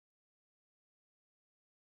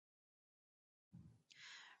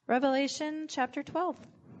Revelation chapter 12.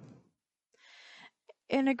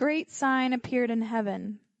 And a great sign appeared in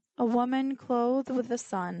heaven, a woman clothed with the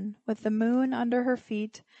sun, with the moon under her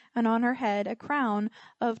feet, and on her head a crown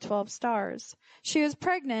of 12 stars. She was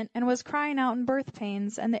pregnant and was crying out in birth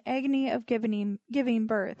pains and the agony of giving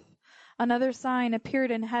birth. Another sign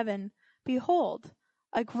appeared in heaven. Behold,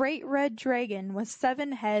 a great red dragon with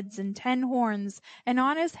 7 heads and 10 horns, and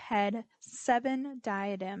on his head 7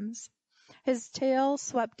 diadems. His tail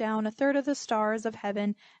swept down a third of the stars of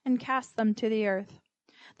heaven and cast them to the earth.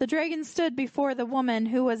 The dragon stood before the woman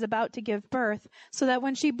who was about to give birth, so that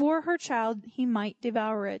when she bore her child, he might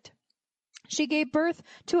devour it. She gave birth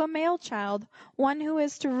to a male child, one who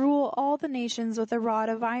is to rule all the nations with a rod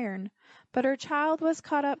of iron. But her child was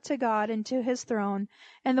caught up to God and to his throne,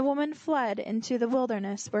 and the woman fled into the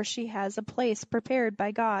wilderness, where she has a place prepared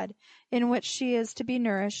by God, in which she is to be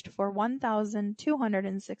nourished for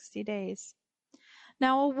 1,260 days.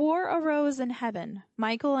 Now a war arose in heaven,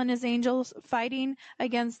 Michael and his angels fighting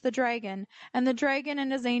against the dragon, and the dragon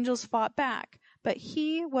and his angels fought back, but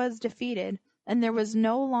he was defeated, and there was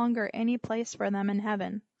no longer any place for them in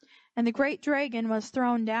heaven. And the great dragon was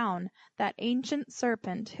thrown down, that ancient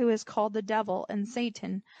serpent who is called the devil and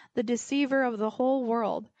Satan, the deceiver of the whole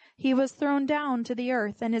world. He was thrown down to the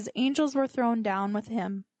earth, and his angels were thrown down with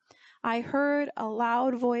him. I heard a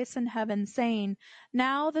loud voice in heaven saying,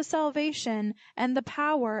 Now the salvation and the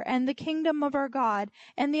power and the kingdom of our God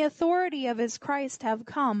and the authority of his Christ have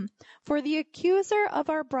come. For the accuser of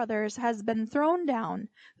our brothers has been thrown down,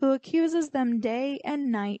 who accuses them day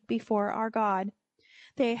and night before our God.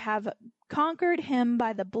 They have conquered him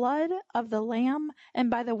by the blood of the Lamb and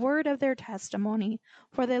by the word of their testimony,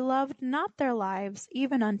 for they loved not their lives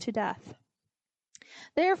even unto death.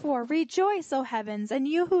 Therefore rejoice, O heavens, and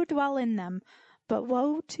you who dwell in them. But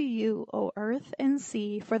woe to you, O earth and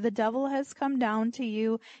sea, for the devil has come down to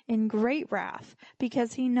you in great wrath,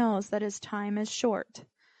 because he knows that his time is short.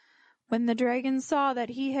 When the dragon saw that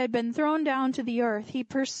he had been thrown down to the earth, he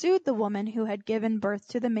pursued the woman who had given birth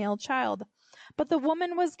to the male child. But the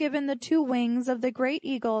woman was given the 2 wings of the great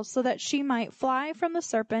eagle, so that she might fly from the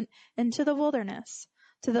serpent into the wilderness,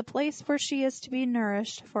 to the place where she is to be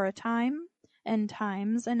nourished for a time, and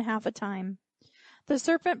times, and half a time. The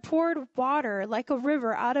serpent poured water like a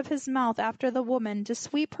river out of his mouth after the woman to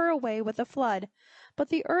sweep her away with a flood. But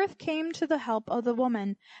the earth came to the help of the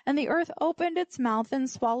woman, and the earth opened its mouth and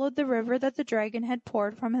swallowed the river that the dragon had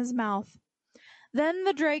poured from his mouth. Then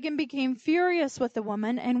the dragon became furious with the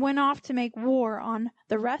woman and went off to make war on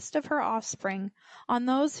the rest of her offspring, on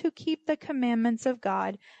those who keep the commandments of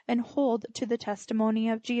God and hold to the testimony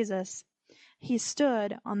of Jesus. He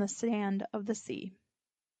stood on the sand of the sea.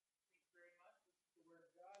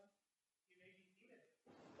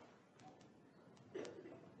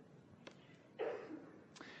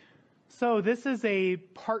 So this is a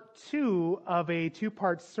part 2 of a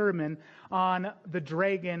 2-part sermon on the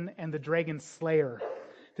dragon and the dragon slayer.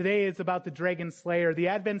 Today is about the dragon slayer. This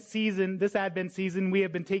Advent season, we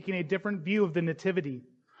have been taking a different view of the nativity.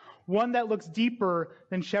 One that looks deeper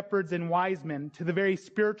than shepherds and wise men to the very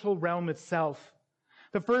spiritual realm itself.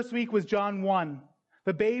 The first week was John 1.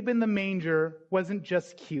 The babe in the manger wasn't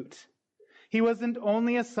just cute. He wasn't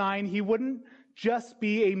only a sign. He wouldn't just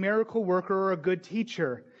be a miracle worker or a good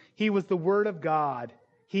teacher. He was the Word of God.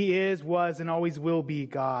 He is, was, and always will be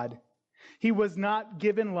God. He was not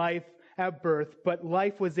given life at birth, but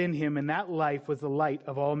life was in him, and that life was the light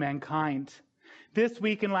of all mankind. This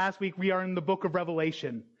week and last week, we are in the book of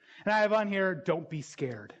Revelation. And I have on here, don't be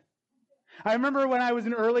scared. I remember when I was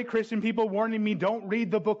an early Christian, people warning me, don't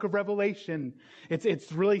read the book of Revelation.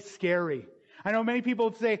 It's really scary. I know many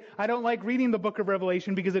people say, I don't like reading the book of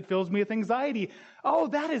Revelation because it fills me with anxiety. Oh,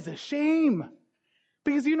 that is a shame.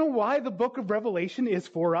 Because you know why the book of Revelation is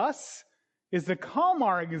for us? Is to calm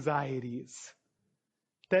our anxieties.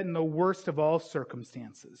 That in the worst of all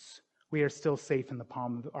circumstances, we are still safe in the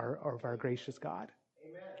palm of our gracious God.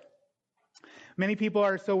 Amen. Many people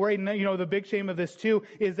are so worried. The big shame of this too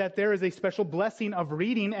is that there is a special blessing of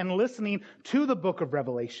reading and listening to the book of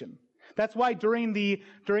Revelation. That's why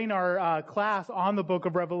during our class on the book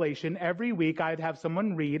of Revelation, every week I'd have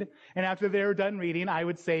someone read, and after they were done reading, I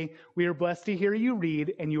would say, we are blessed to hear you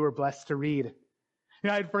read, and you are blessed to read.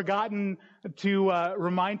 I'd forgotten to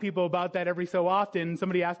remind people about that every so often.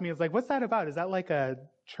 Somebody asked me, I was like, what's that about? Is that like a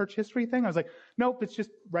church history thing? I was like, nope, it's just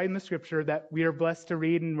right in the scripture that we are blessed to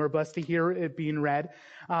read, and we're blessed to hear it being read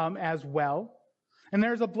as well. And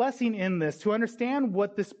there's a blessing in this to understand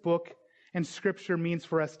what this book and Scripture means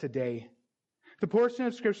for us today. The portion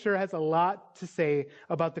of Scripture has a lot to say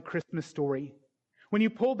about the Christmas story. When you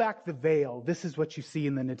pull back the veil, this is what you see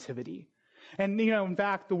in the Nativity. And, in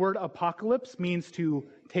fact, the word apocalypse means to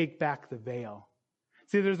take back the veil.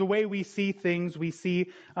 See, there's a way we see things. We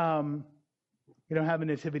see, we don't have a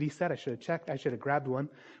nativity set. I should have checked. I should have grabbed one.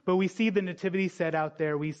 But we see the nativity set out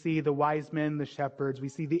there. We see the wise men, the shepherds. We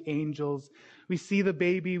see the angels. We see the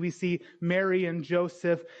baby. We see Mary and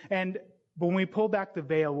Joseph. But when we pull back the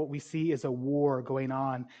veil, what we see is a war going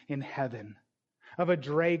on in heaven of a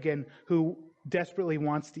dragon who desperately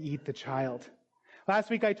wants to eat the child. Last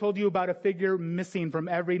week I told you about a figure missing from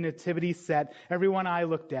every nativity set, every one I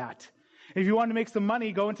looked at. If you want to make some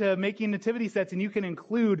money, go into making nativity sets and you can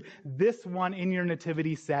include this one in your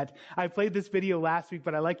nativity set. I played this video last week,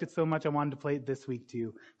 but I liked it so much I wanted to play it this week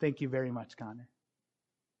too. Thank you very much, Connor.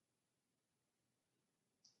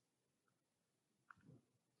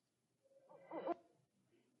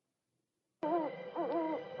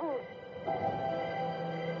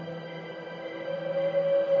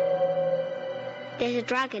 There's a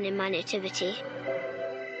dragon in my nativity,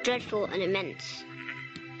 dreadful and immense.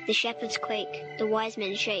 The shepherds quake, the wise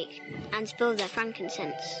men shake, and spill their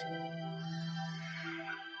frankincense.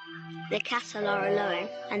 The cattle are a-lowing,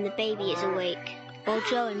 and the baby is awake, while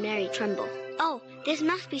Joe and Mary tremble. Oh, this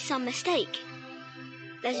must be some mistake.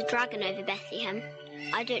 There's a dragon over Bethlehem.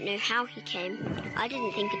 I don't know how he came. I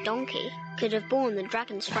didn't think a donkey could have borne the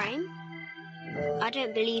dragon's frame. I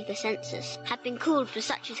don't believe the census had been called for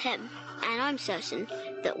such as him, and I'm certain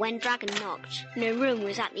that when dragon knocked, no room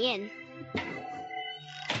was at the inn.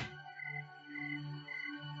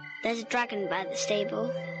 There's a dragon by the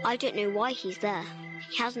stable. I don't know why he's there.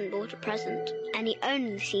 He hasn't bought a present, and he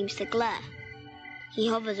only seems to glare. He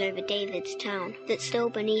hovers over David's town, that still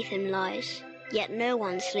beneath him lies, yet no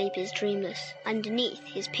one's sleep is dreamless, underneath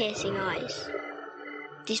his piercing eyes.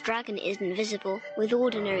 This dragon isn't visible with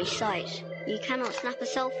ordinary sight. You cannot snap a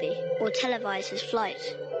selfie, or televise his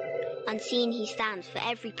flight. Unseen he stands for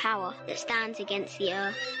every power that stands against the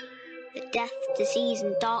earth, the death, disease,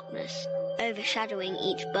 and darkness overshadowing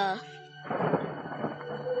each birth.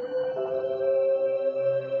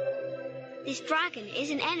 This dragon is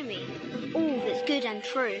an enemy of all that's good and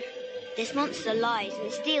true. This monster lies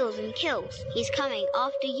and steals and kills. He's coming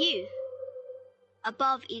after you.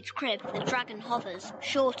 Above each crib the dragon hovers,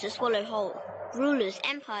 sure to swallow whole. Rulers,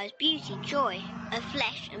 empires, beauty, joy, a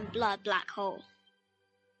flesh and blood black hole.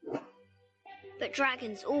 But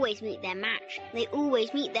dragons always meet their match, they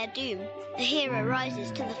always meet their doom. The hero rises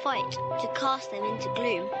to the fight, to cast them into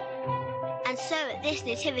gloom. And so at this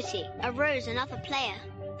nativity arose another player,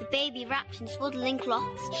 the baby wrapped in swaddling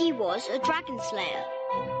cloths. He was a dragon slayer.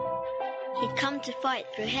 He'd come to fight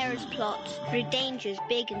through Herod's plots, through dangers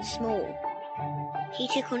big and small. He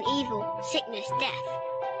took on evil, sickness, death,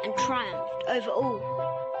 and triumphed over all.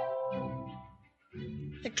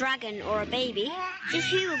 A dragon or a baby, just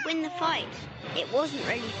who would win the fight? It wasn't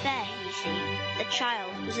really fair, you see. The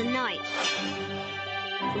child was a knight.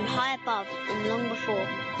 From high above and long before,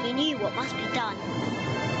 he knew what must be done.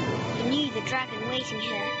 He knew the dragon waiting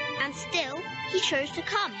here, and still he chose to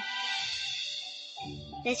come.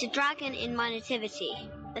 There's a dragon in my nativity,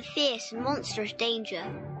 a fierce and monstrous danger.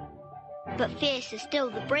 But fierce is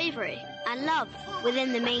still the bravery and love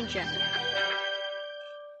within the manger.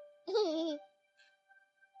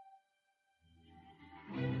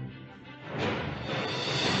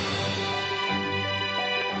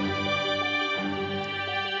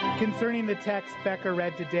 Concerning the text Becca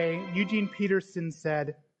read today, Eugene Peterson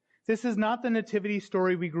said, "This is not the nativity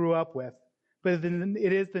story we grew up with, but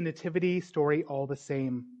it is the nativity story all the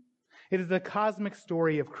same. It is the cosmic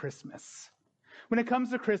story of Christmas. When it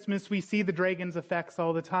comes to Christmas, we see the dragon's effects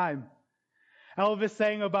all the time. Elvis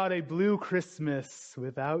sang about a blue Christmas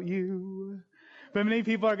without you. But many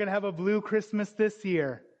people are going to have a blue Christmas this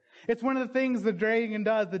year. It's one of the things the dragon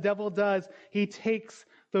does, the devil does. He takes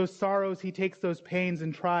those sorrows, he takes those pains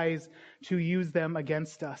and tries to use them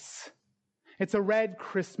against us. It's a red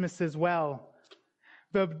Christmas as well.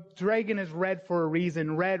 The dragon is red for a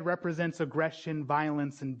reason. Red represents aggression,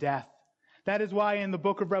 violence, and death. That is why in the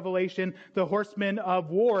book of Revelation, the horseman of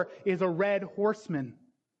war is a red horseman.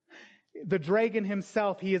 The dragon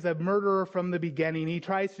himself, he is a murderer from the beginning. He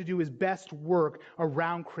tries to do his best work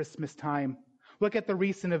around Christmas time. Look at the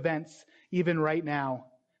recent events, even right now.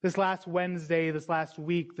 This last Wednesday, this last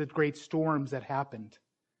week, the great storms that happened.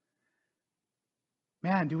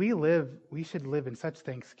 Man, we should live in such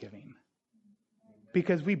Thanksgiving.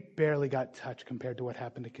 Because we barely got touched compared to what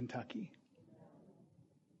happened to Kentucky.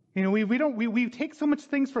 You know, we take so much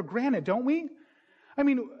things for granted, don't we? I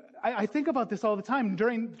mean, I think about this all the time.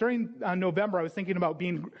 During November, I was thinking about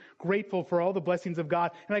being grateful for all the blessings of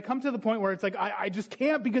God. And I come to the point where it's like, I just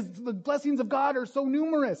can't because the blessings of God are so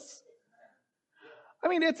numerous. I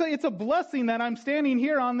mean, it's a blessing that I'm standing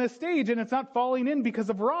here on this stage and it's not falling in because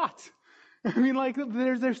of rot. I mean, like,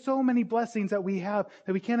 there's so many blessings that we have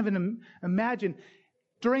that we can't even imagine.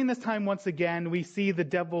 During this time, once again, we see the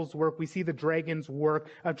devil's work. We see the dragon's work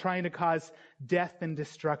of trying to cause death and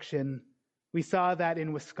destruction. We saw that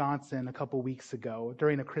in Wisconsin a couple weeks ago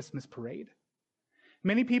during a Christmas parade.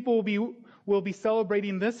 Many people will be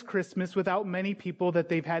celebrating this Christmas without many people that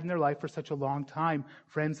they've had in their life for such a long time,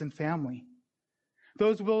 friends and family.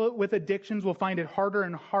 Those with addictions will find it harder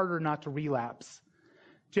and harder not to relapse.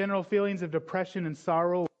 General feelings of depression and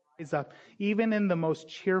sorrow will rise up, even in the most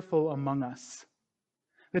cheerful among us.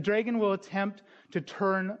 The dragon will attempt to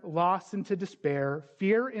turn loss into despair,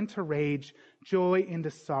 fear into rage, joy into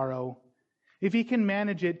sorrow. If he can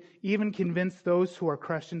manage it, even convince those who are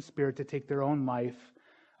crushed in spirit to take their own life.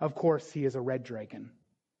 Of course, he is a red dragon.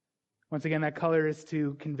 Once again, that color is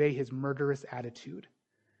to convey his murderous attitude.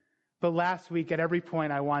 But last week, at every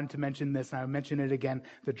point, I wanted to mention this, and I'll mention it again.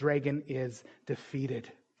 The dragon is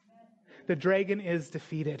defeated. The dragon is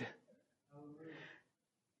defeated.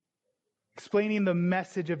 Explaining the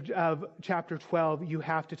message of chapter 12, you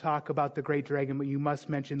have to talk about the great dragon, but you must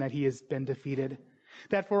mention that he has been defeated.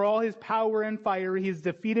 That for all his power and fire, his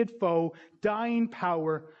defeated foe, dying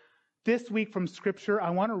power. This week from Scripture, I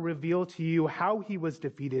want to reveal to you how he was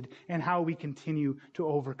defeated and how we continue to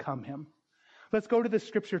overcome him. Let's go to the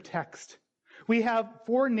Scripture text. We have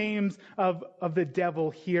 4 names of the devil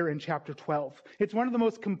here in chapter 12. It's one of the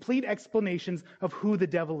most complete explanations of who the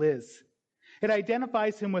devil is. It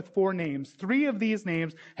identifies him with 4 names. 3 of these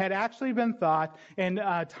names had actually been thought in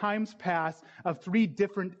times past of 3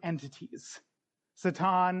 different entities.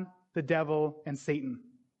 Satan, the devil, and Satan.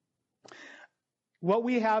 What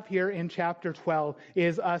we have here in chapter 12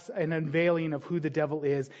 is an unveiling of who the devil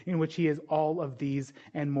is, in which he is all of these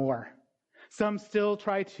and more. Some still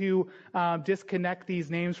try to disconnect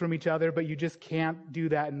these names from each other, but you just can't do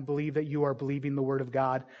that and believe that you are believing the word of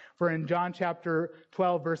God. For in John chapter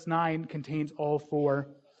 12, verse 9 contains all 4.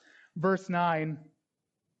 Verse 9,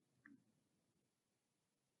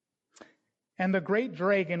 and the great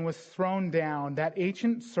dragon was thrown down, that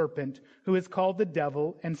ancient serpent who is called the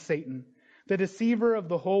devil and Satan, the deceiver of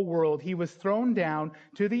the whole world. He was thrown down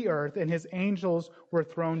to the earth, and his angels were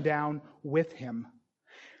thrown down with him.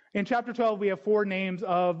 In chapter 12, we have 4 names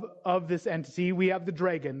of this entity. We have the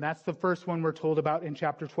dragon. That's the first one we're told about in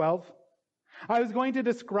chapter 12. I was going to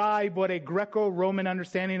describe what a Greco-Roman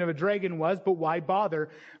understanding of a dragon was, but why bother?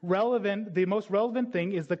 The most relevant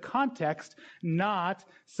thing is the context, not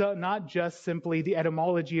just simply the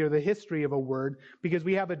etymology or the history of a word, because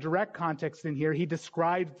we have a direct context in here. He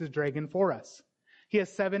describes the dragon for us. He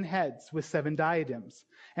has 7 heads with 7 diadems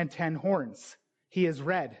and 10 horns. He is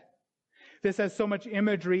red. This has so much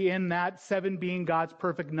imagery in that, 7 being God's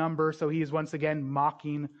perfect number, so he is once again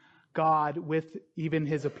mocking God with even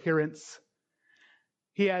his appearance.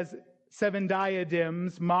 He has 7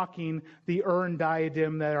 diadems, mocking the urn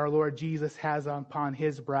diadem that our Lord Jesus has upon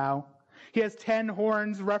his brow. He has 10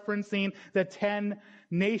 horns, referencing the 10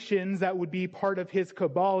 nations that would be part of his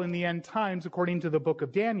cabal in the end times, according to the book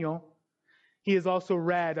of Daniel. He is also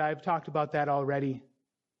red. I've talked about that already.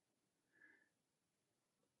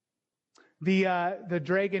 The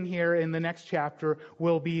dragon here in the next chapter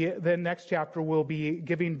will be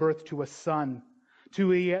giving birth to a son, to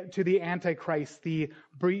the Antichrist, the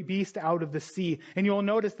beast out of the sea. And you'll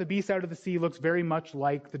notice the beast out of the sea looks very much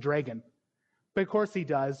like the dragon. But of course he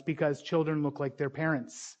does, because children look like their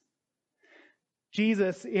parents.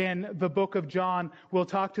 Jesus in the book of John will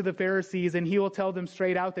talk to the Pharisees, and he will tell them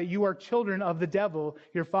straight out that you are children of the devil.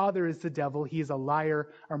 Your father is the devil. He is a liar,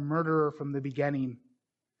 a murderer from the beginning.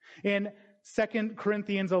 In 2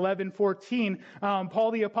 Corinthians 11:14, Paul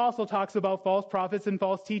the Apostle talks about false prophets and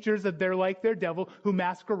false teachers, that they're like their devil who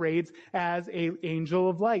masquerades as an angel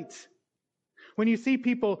of light. When you see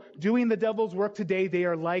people doing the devil's work today, they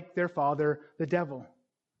are like their father, the devil.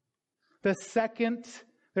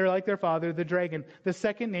 They're like their father, the dragon. The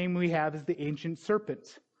second name we have is the ancient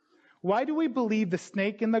serpent. Why do we believe the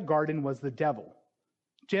snake in the garden was the devil?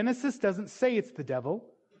 Genesis doesn't say it's the devil.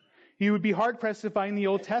 You would be hard-pressed to find in the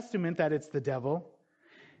Old Testament that it's the devil.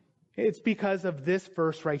 It's because of this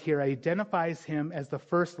verse right here. It identifies him as the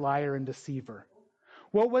first liar and deceiver.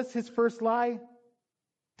 What was his first lie?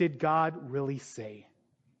 Did God really say?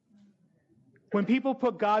 When people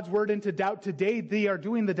put God's word into doubt today, they are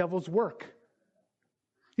doing the devil's work.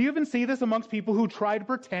 You even see this amongst people who try to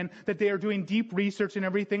pretend that they are doing deep research and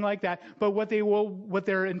everything like that. But what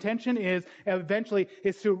their intention is eventually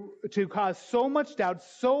is to cause so much doubt,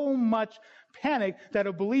 so much panic that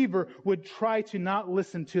a believer would try to not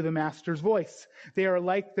listen to the master's voice. They are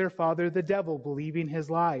like their father, the devil, believing his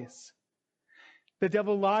lies. The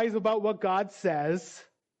devil lies about what God says,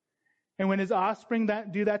 and when his offspring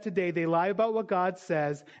do that today, they lie about what God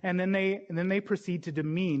says, and then they proceed to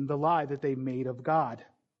demean the lie that they made of God.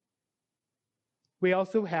 We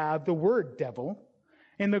also have the word devil.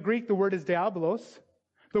 In the Greek, the word is diabolos.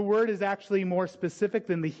 The word is actually more specific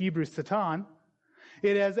than the Hebrew Satan.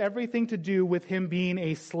 It has everything to do with him being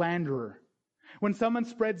a slanderer. When someone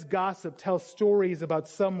spreads gossip, tells stories about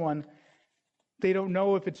someone, they don't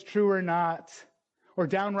know if it's true or not, or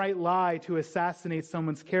downright lie to assassinate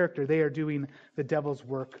someone's character, they are doing the devil's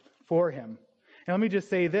work for him. And let me just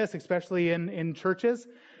say this, especially in churches,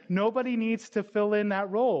 nobody needs to fill in that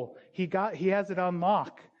role. He has it on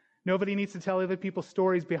lock. Nobody needs to tell other people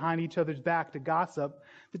stories behind each other's back to gossip.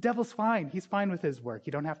 The devil's fine. He's fine with his work.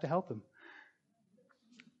 You don't have to help him.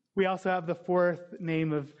 We also have the fourth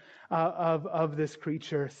name of this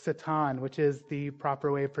creature, Satan, which is the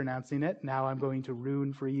proper way of pronouncing it. Now I'm going to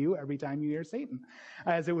ruin for you every time you hear Satan,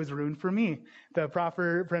 as it was ruined for me. The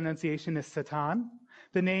proper pronunciation is Satan.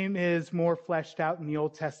 The name is more fleshed out in the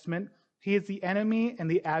Old Testament. He is the enemy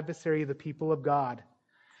and the adversary of the people of God.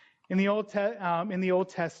 In the Old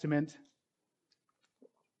Testament,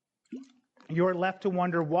 you're left to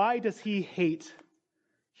wonder, why does he hate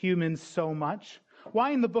humans so much?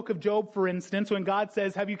 Why in the book of Job, for instance, when God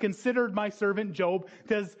says, have you considered my servant Job,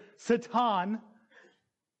 does Satan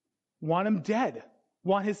want him dead?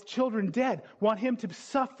 Want his children dead? Want him to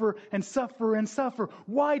suffer and suffer and suffer?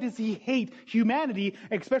 Why does he hate humanity,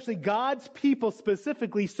 especially God's people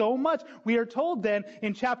specifically, so much? We are told then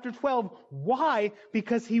in chapter 12, why?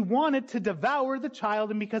 Because he wanted to devour the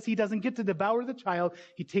child, and because he doesn't get to devour the child,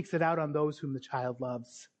 he takes it out on those whom the child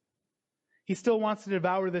loves. He still wants to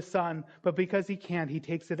devour the son, but because he can't, he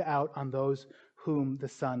takes it out on those whom the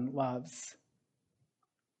son loves.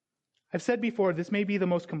 I've said before, this may be the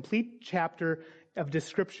most complete chapter of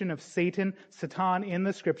description of Satan in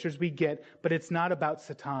the scriptures we get, but it's not about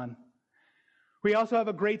Satan. We also have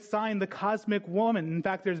a great sign, the cosmic woman. In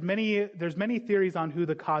fact, there's many theories on who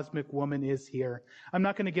the cosmic woman is here. I'm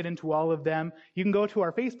not going to get into all of them. You can go to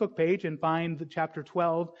our Facebook page and find the chapter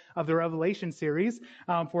 12 of the Revelation series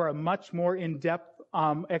for a much more in-depth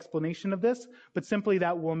explanation of this. But simply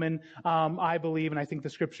that woman, I believe, and I think the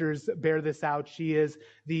scriptures bear this out, she is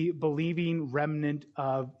the believing remnant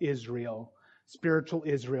of Israel, spiritual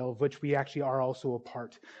Israel, of which we actually are also a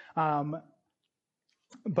part.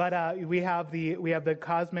 But we have the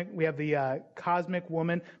cosmic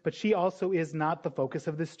woman, but she also is not the focus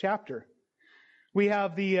of this chapter. We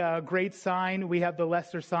have the great sign, we have the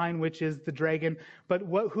lesser sign, which is the dragon. But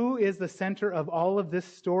who is the center of all of this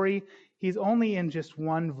story? He's only in just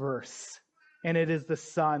one verse, and it is the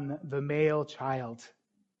son, the male child.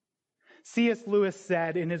 C.S. Lewis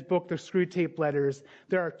said in his book, The Screwtape Letters,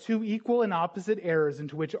 there are two equal and opposite errors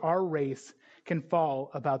into which our race can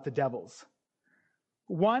fall about the devils.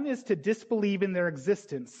 One is to disbelieve in their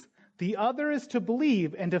existence. The other is to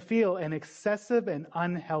believe and to feel an excessive and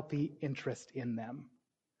unhealthy interest in them.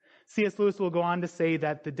 C.S. Lewis will go on to say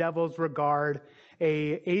that the devils regard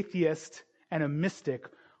an atheist and a mystic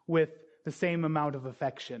with the same amount of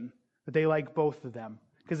affection, that they like both of them,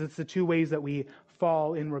 because it's the two ways that we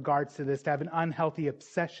fall in regards to this, to have an unhealthy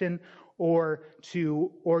obsession or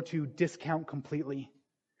to discount completely.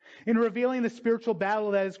 In revealing the spiritual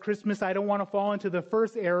battle that is Christmas, I don't want to fall into the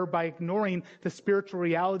first error by ignoring the spiritual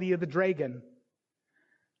reality of the dragon.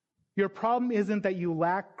 Your problem isn't that you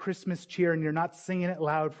lack Christmas cheer and you're not singing it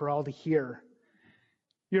loud for all to hear.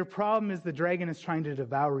 Your problem is the dragon is trying to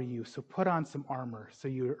devour you, so put on some armor so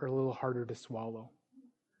you are a little harder to swallow.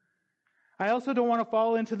 I also don't want to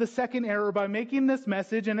fall into the second error by making this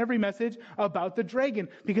message and every message about the dragon,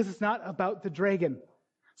 because it's not about the dragon.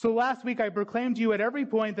 So last week I proclaimed to you at every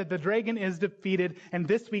point that the dragon is defeated, and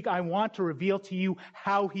this week I want to reveal to you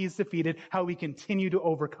how he's defeated, how we continue to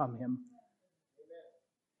overcome him.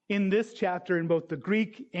 In this chapter, in both the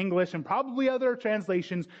Greek, English, and probably other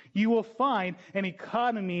translations, you will find an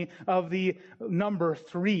economy of the number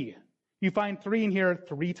 3. You find 3 in here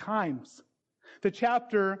 3 times. The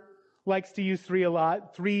chapter likes to use 3 a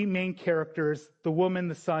lot. 3 main characters, the woman,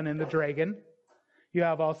 the son, and the dragon. You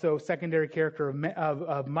have also secondary character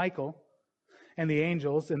of Michael and the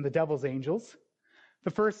angels and the devil's angels.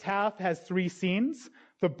 The first half has 3 scenes: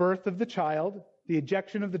 the birth of the child, the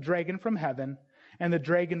ejection of the dragon from heaven, and the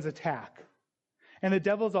dragon's attack. And the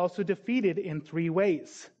devil is also defeated in 3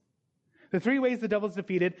 ways. The 3 ways the devil's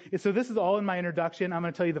defeated is, so this is all in my introduction. I'm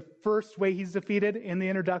going to tell you the first way he's defeated in the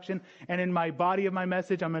introduction, and in my body of my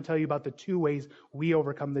message, I'm going to tell you about the 2 ways we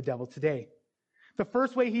overcome the devil today. The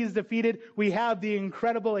first way he is defeated, we have the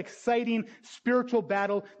incredible, exciting spiritual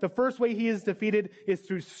battle. The first way he is defeated is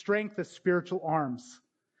through strength of spiritual arms.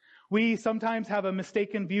 We sometimes have a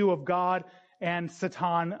mistaken view of God and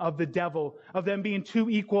Satan, of the devil, of them being two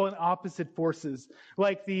equal and opposite forces,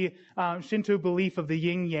 like the Shinto belief of the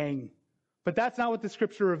yin-yang. But that's not what the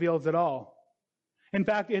scripture reveals at all. In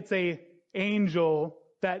fact, it's an angel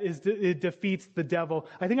that it defeats the devil.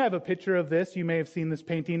 I think I have a picture of this. You may have seen this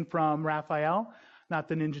painting from Raphael, not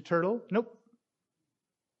the Ninja Turtle. Nope.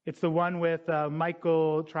 It's the one with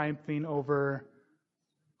Michael triumphing over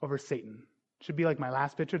Satan. Should be like my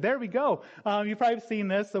last picture. There we go. You've probably seen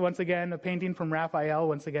this. So once again, a painting from Raphael.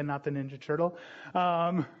 Once again, not the Ninja Turtle,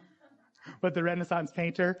 but the Renaissance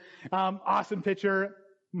painter. Awesome picture.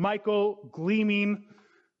 Michael gleaming,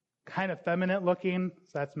 kind of feminine looking.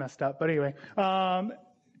 So that's messed up. But anyway,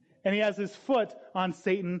 and he has his foot on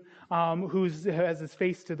Satan, who has his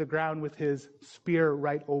face to the ground with his spear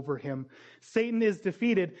right over him. Satan is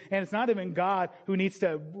defeated, and it's not even God who needs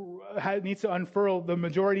to unfurl the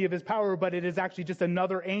majority of his power, but it is actually just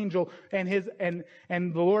another angel and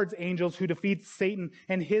the Lord's angels who defeat Satan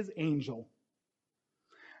and his angel.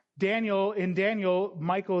 In Daniel,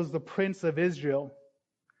 Michael is the prince of Israel.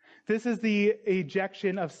 This is the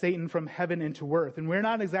ejection of Satan from heaven into earth, and we're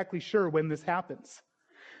not exactly sure when this happens.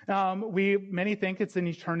 Many think it's an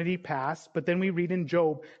eternity past, but then we read in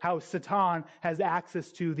Job how Satan has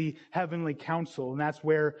access to the heavenly council, and that's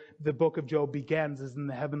where the book of Job begins, is in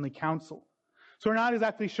the heavenly council. So we're not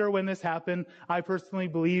exactly sure when this happened. I personally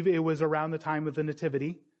believe it was around the time of the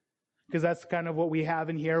Nativity, because that's kind of what we have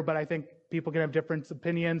in here, but I think people can have different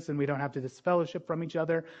opinions, and we don't have to disfellowship from each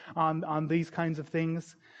other on these kinds of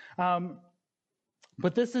things.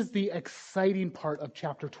 But this is the exciting part of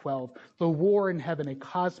chapter 12, the war in heaven, a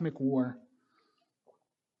cosmic war.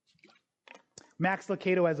 Max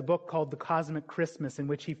Lucado has a book called The Cosmic Christmas, in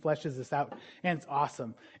which he fleshes this out, and it's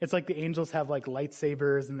awesome. It's like the angels have like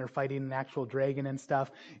lightsabers and they're fighting an actual dragon and stuff.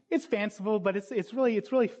 It's fanciful, but it's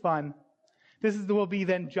really fun. Will be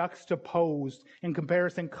then juxtaposed in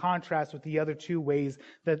comparison, contrast with the other two ways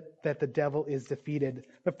that the devil is defeated.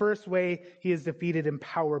 The first way, he is defeated in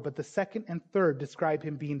power, but the second and third describe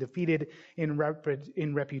him being defeated in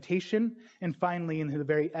reputation, and finally in the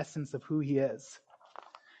very essence of who he is.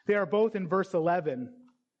 They are both in verse 11.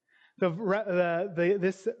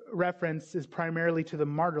 This reference is primarily to the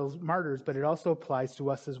martyrs, but it also applies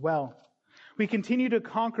to us as well. We continue to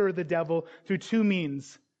conquer the devil through two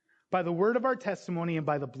means: by the word of our testimony and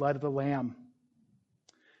by the blood of the Lamb.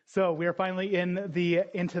 So we are finally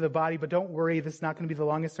into the body, but don't worry, this is not going to be the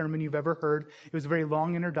longest sermon you've ever heard. It was a very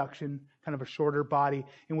long introduction, kind of a shorter body,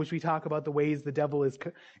 in which we talk about the ways the devil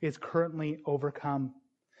is currently overcome.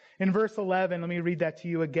 In verse 11, let me read that to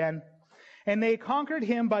you again. And they conquered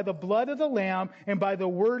him by the blood of the Lamb and by the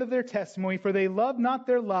word of their testimony, for they loved not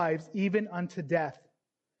their lives even unto death.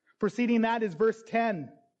 Preceding that is verse 10.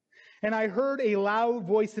 And I heard a loud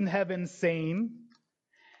voice in heaven saying,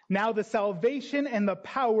 now the salvation and the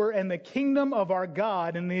power and the kingdom of our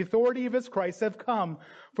God and the authority of his Christ have come.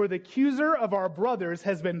 For the accuser of our brothers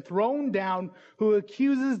has been thrown down, who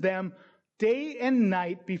accuses them day and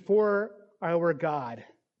night before our God.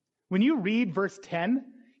 When you read verse 10,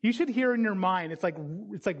 you should hear in your mind, it's like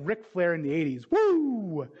Ric Flair in the 80s.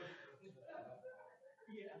 Woo!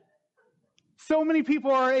 So many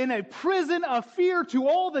people are in a prison of fear to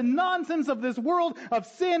all the nonsense of this world of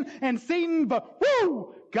sin and Satan, but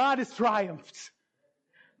woo! God has triumphed.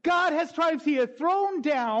 God has triumphed. He has thrown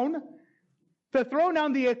down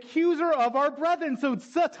the accuser of our brethren. So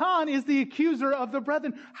Satan is the accuser of the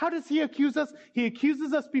brethren. How does he accuse us? He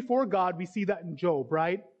accuses us before God. We see that in Job,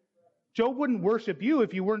 right? Job wouldn't worship you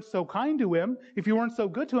if you weren't so kind to him, if you weren't so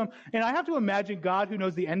good to him. And I have to imagine God, who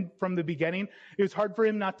knows the end from the beginning, it was hard for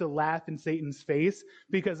him not to laugh in Satan's face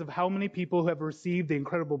because of how many people who have received the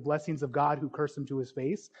incredible blessings of God who curse him to his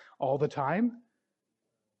face all the time.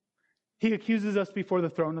 He accuses us before the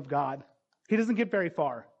throne of God. He doesn't get very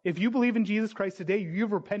far. If you believe in Jesus Christ today,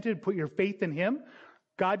 you've repented, put your faith in him,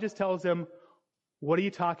 God just tells him, what are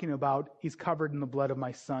you talking about? He's covered in the blood of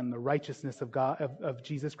my Son. The righteousness of God, of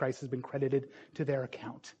Jesus Christ, has been credited to their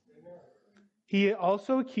account. He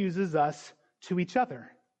also accuses us to each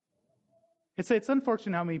other. It's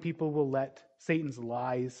unfortunate how many people will let Satan's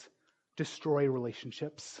lies destroy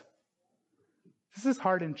relationships. This is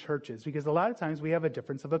hard in churches because a lot of times we have a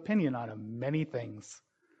difference of opinion on many things.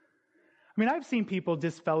 I mean, I've seen people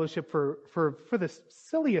disfellowship for the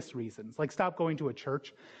silliest reasons, like stop going to a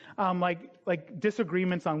church, like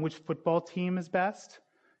disagreements on which football team is best.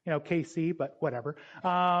 KC, but whatever.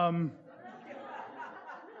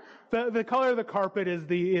 The color of the carpet is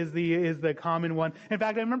the common one. In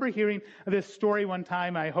fact, I remember hearing this story one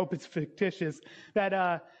time. I hope it's fictitious.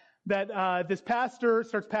 That this pastor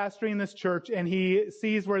starts pastoring this church, and he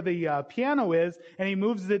sees where the piano is, and he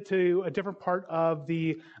moves it to a different part of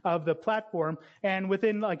the platform. And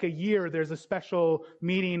within like a year, there's a special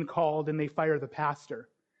meeting called, and they fire the pastor.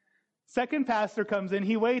 Second pastor comes in.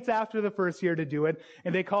 He waits after the first year to do it,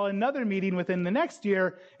 and they call another meeting within the next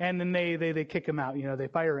year, and then they kick him out. They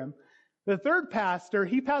fire him. The third pastor,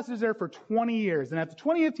 he pastors there for 20 years, and at the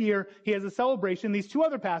 20th year, he has a celebration. These two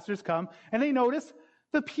other pastors come, and they notice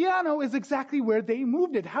the piano is exactly where they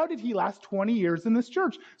moved it. How did he last 20 years in this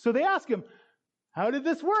church? So they ask him, how did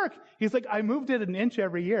this work? He's like, I moved it an inch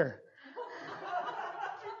every year.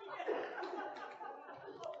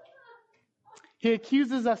 He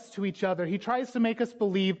accuses us to each other. He tries to make us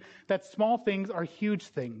believe that small things are huge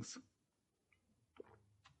things.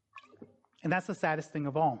 And that's the saddest thing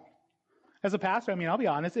of all. As a pastor, I'll be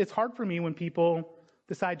honest, it's hard for me when people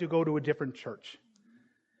decide to go to a different church.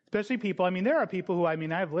 Especially people, there are people who,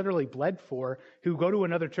 I've literally bled for, who go to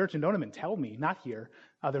another church and don't even tell me. Not here.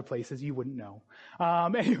 Other places you wouldn't know.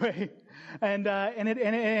 Anyway, and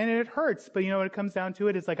it hurts. But when it comes down to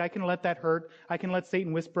it, it's like I can let that hurt. I can let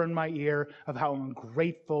Satan whisper in my ear of how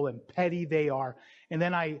ungrateful and petty they are. And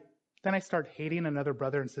then I start hating another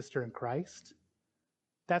brother and sister in Christ.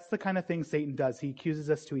 That's the kind of thing Satan does. He accuses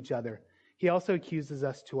us to each other. He also accuses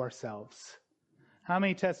us to ourselves. How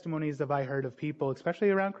many testimonies have I heard of people,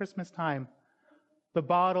 especially around Christmas time? The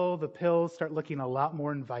bottle, the pills start looking a lot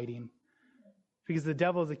more inviting because the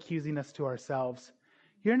devil is accusing us to ourselves.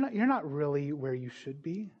 You're not really where you should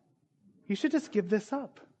be. You should just give this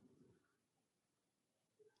up.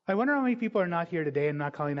 I wonder how many people are not here today, and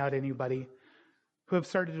not calling out anybody, who have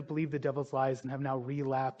started to believe the devil's lies and have now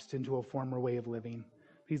relapsed into a former way of living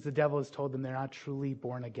because the devil has told them they're not truly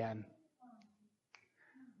born again.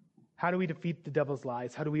 How do we defeat the devil's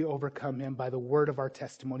lies? How do we overcome him? By the word of our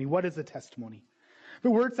testimony. What is a testimony? The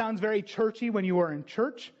word sounds very churchy when you are in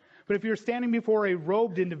church, but if you're standing before a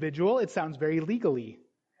robed individual, it sounds very legally.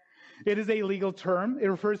 It is a legal term. It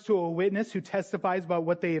refers to a witness who testifies about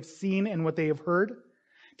what they have seen and what they have heard.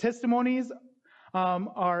 Testimonies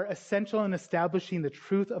are essential in establishing the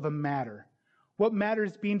truth of a matter. What matter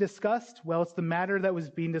is being discussed? Well, it's the matter that was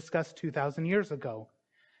being discussed 2,000 years ago,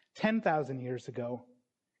 10,000 years ago.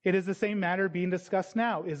 It is the same matter being discussed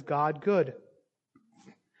now. Is God good?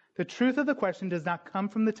 The truth of the question does not come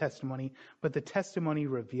from the testimony, but the testimony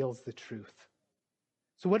reveals the truth.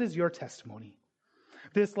 So what is your testimony?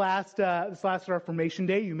 This last Reformation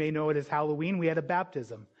Day, you may know it as Halloween, we had a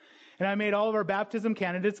baptism. And I made all of our baptism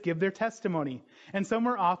candidates give their testimony. And some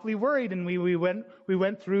were awfully worried, and we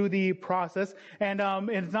went through the process. And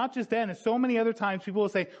it's not just then, it's so many other times people will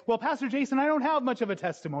say, well, Pastor Jason, I don't have much of a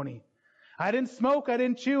testimony. I didn't smoke, I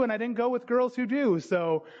didn't chew, and I didn't go with girls who do.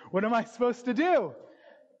 So what am I supposed to do?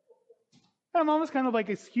 I'm almost kind of like,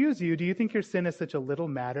 excuse you, do you think your sin is such a little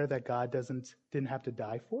matter that God didn't have to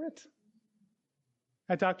die for it?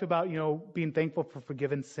 I talked about, being thankful for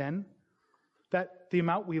forgiven sin. That the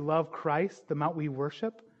amount we love Christ, the amount we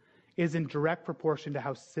worship, is in direct proportion to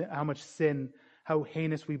how much sin, how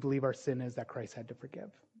heinous we believe our sin is that Christ had to forgive.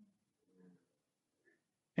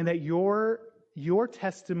 And that your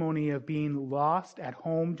testimony of being lost at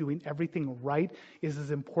home, doing everything right, is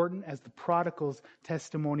as important as the prodigal's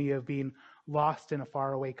testimony of being lost in a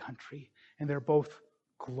faraway country. And they're both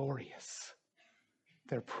glorious.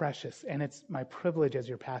 They're precious. And it's my privilege as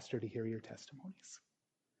your pastor to hear your testimonies.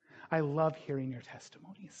 I love hearing your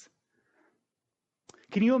testimonies.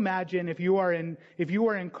 Can you imagine if you are in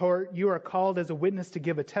court, you are called as a witness to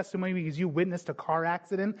give a testimony because you witnessed a car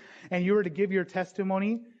accident, and you were to give your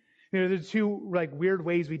testimony? There's two weird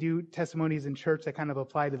ways we do testimonies in church that kind of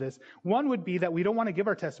apply to this. One would be that we don't want to give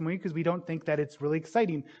our testimony because we don't think that it's really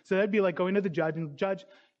exciting. So that'd be like going to the judge and, Judge,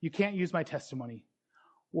 you can't use my testimony.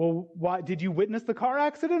 Well, why did you witness the car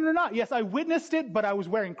accident or not? Yes, I witnessed it, but I was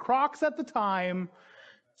wearing Crocs at the time.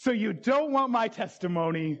 So you don't want my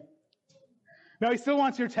testimony. No, he still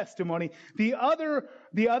wants your testimony. The other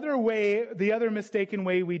mistaken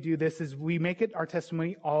way we do this is we make it our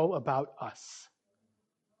testimony all about us.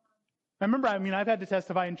 I remember, I've had to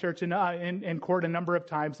testify in church and in court a number of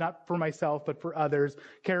times, not for myself, but for others,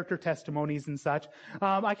 character testimonies and such.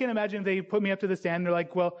 I can imagine they put me up to the stand and they're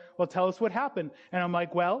like, well, tell us what happened. And I'm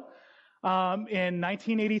like, in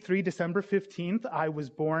 1983, December 15th, I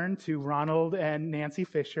was born to Ronald and Nancy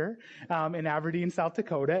Fisher in Aberdeen, South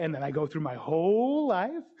Dakota. And then I go through my whole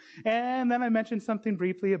life. And then I mentioned something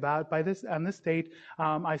briefly about on this date,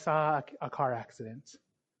 I saw a car accident.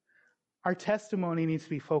 Our testimony needs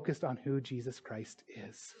to be focused on who Jesus Christ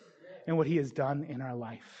is. and what he has done in our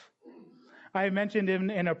life. I mentioned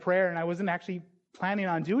in a prayer, and I wasn't actually planning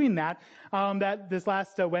on doing that, that this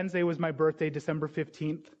last Wednesday was my birthday, December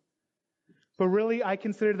 15th. But really, I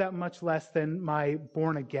consider that much less than my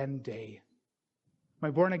born-again day.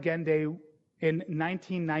 My born-again day in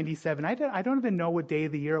 1997. I don't even know what day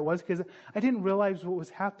of the year it was because I didn't realize what was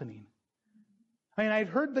happening. I mean, I'd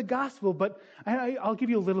heard the gospel, but I'll give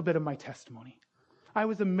you a little bit of my testimony. I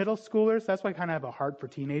was a middle schooler, so that's why I kind of have a heart for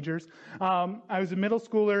teenagers. I was a middle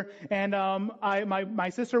schooler, and my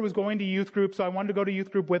sister was going to youth group, so I wanted to go to youth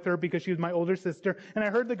group with her because she was my older sister. And I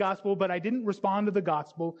heard the gospel, but I didn't respond to the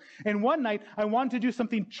gospel. And one night, I wanted to do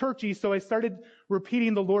something churchy, so I started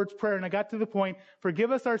repeating the Lord's Prayer, and I got to the point,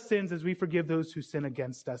 forgive us our sins as we forgive those who sin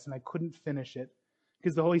against us. And I couldn't finish it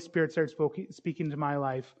because the Holy Spirit started speaking to my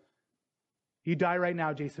life. You die right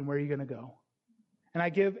now, Jason, where are you going to go? And I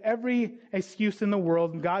give every excuse in the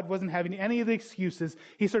world, and God wasn't having any of the excuses.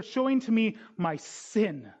 He starts showing to me my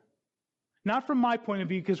sin. Not from my point of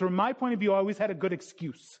view, because from my point of view, I always had a good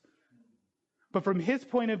excuse. But from his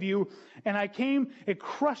point of view, and it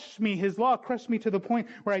crushed me, his law crushed me to the point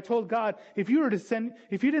where I told God, if you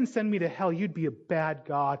didn't send me to hell, you'd be a bad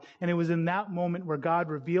God. And it was in that moment where God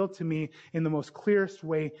revealed to me in the most clearest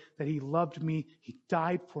way that he loved me, he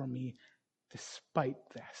died for me, despite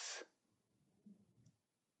this.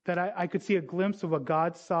 That I could see a glimpse of what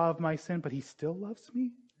God saw of my sin, but he still loves me.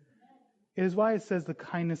 It is why it says the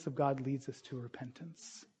kindness of God leads us to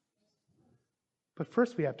repentance. But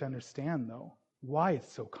first we have to understand, though, why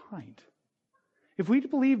it's so kind. If we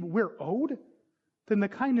believe we're owed, then the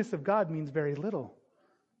kindness of God means very little.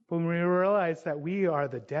 But when we realize that we are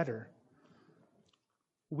the debtor,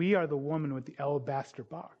 we are the woman with the alabaster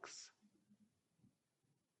box,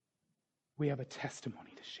 we have a testimony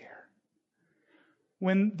to share.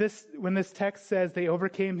 When this text says they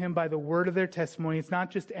overcame him by the word of their testimony, it's not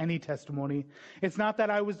just any testimony. It's not that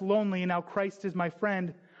I was lonely and now Christ is my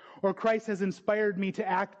friend, or Christ has inspired me to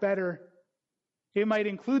act better. It might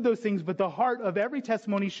include those things, but the heart of every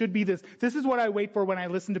testimony should be this. This is what I wait for when I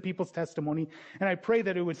listen to people's testimony, and I pray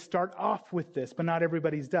that it would start off with this, but not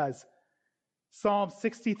everybody's does. Psalm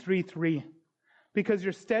 63:3. Because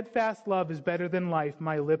your steadfast love is better than life,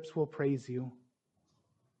 my lips will praise you.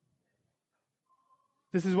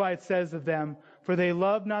 This is why it says of them, for they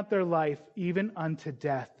love not their life even unto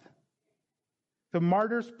death. The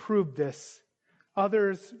martyrs proved this.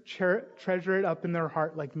 Others treasure it up in their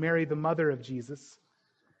heart, like Mary, the mother of Jesus.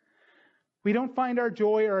 We don't find our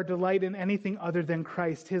joy or our delight in anything other than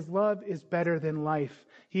Christ. His love is better than life.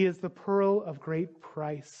 He is the pearl of great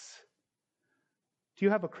price. Do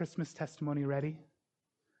you have a Christmas testimony ready?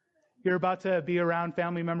 You're about to be around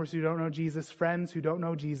family members who don't know Jesus, friends who don't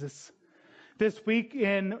know Jesus. This week,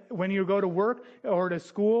 when you go to work or to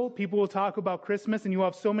school, people will talk about Christmas, and you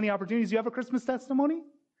have so many opportunities. You have a Christmas testimony?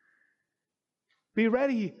 Be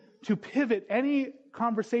ready to pivot any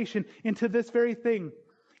conversation into this very thing.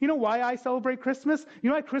 You know why I celebrate Christmas? You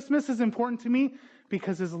know why Christmas is important to me?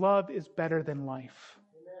 Because his love is better than life.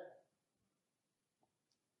 Amen.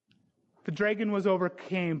 The dragon was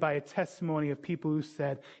overcome by a testimony of people who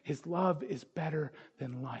said, his love is better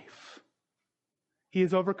than life. He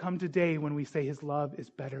is overcome today when we say his love is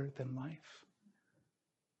better than life.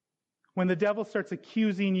 When the devil starts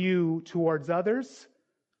accusing you towards others,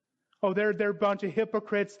 oh, they're a bunch of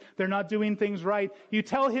hypocrites, they're not doing things right, you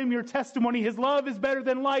tell him your testimony, his love is better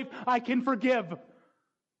than life, I can forgive.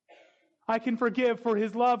 I can forgive, for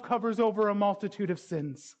his love covers over a multitude of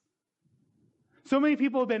sins. So many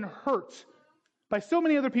people have been hurt by so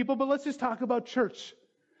many other people, but let's just talk about church.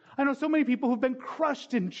 I know so many people who've been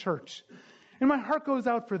crushed in church. And my heart goes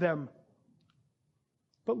out for them.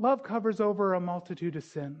 But love covers over a multitude of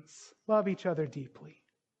sins. Love each other deeply.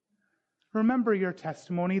 Remember your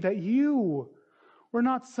testimony that you were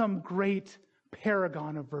not some great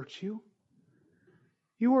paragon of virtue.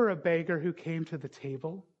 You were a beggar who came to the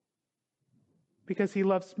table. Because he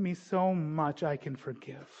loves me so much, I can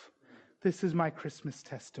forgive. This is my Christmas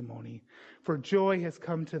testimony. For joy has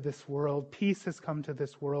come to this world, peace has come to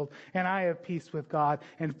this world, and I have peace with God.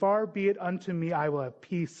 And far be it unto me, I will have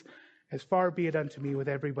peace, as far be it unto me with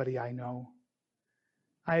everybody I know.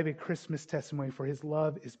 I have a Christmas testimony, for his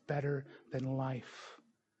love is better than life.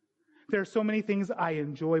 There are so many things I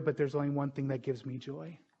enjoy, but there's only one thing that gives me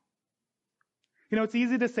joy. You know, it's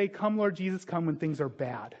easy to say, come Lord Jesus, come when things are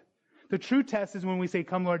bad. The true test is when we say,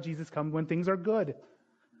 come Lord Jesus, come when things are good.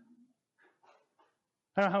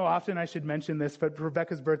 I don't know how often I should mention this, but for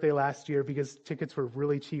Rebecca's birthday last year, because tickets were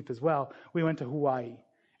really cheap as well, we went to Hawaii,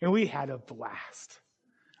 and we had a blast.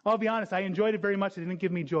 I'll be honest, I enjoyed it very much. It didn't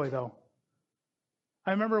give me joy, though.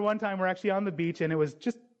 I remember one time we're actually on the beach, and it was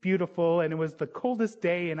just beautiful, and it was the coldest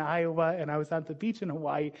day in Iowa, and I was at the beach in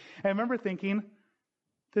Hawaii. And I remember thinking,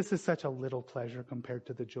 this is such a little pleasure compared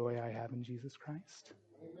to the joy I have in Jesus Christ.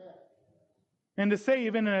 Amen. And to say,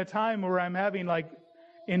 even in a time where I'm having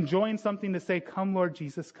enjoying something, to say, come Lord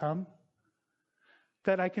Jesus, come,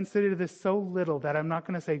 that I consider this so little that I'm not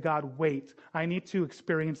going to say, God, wait, I need to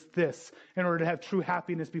experience this in order to have true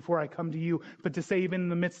happiness before I come to you. But to say, even in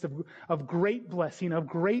the midst of great blessing, of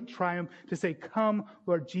great triumph, to say, come,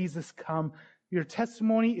 Lord Jesus, come. Your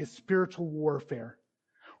testimony is spiritual warfare.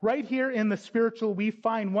 Right here in the spiritual, we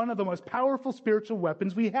find one of the most powerful spiritual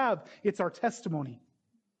weapons we have. It's our testimony.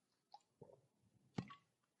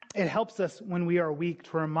 It helps us when we are weak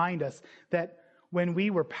to remind us that when we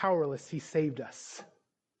were powerless, He saved us.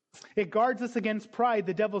 It guards us against pride,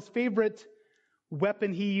 the devil's favorite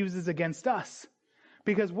weapon he uses against us.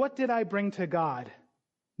 Because what did I bring to God?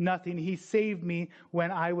 Nothing. He saved me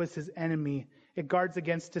when I was His enemy. It guards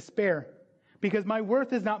against despair. Because my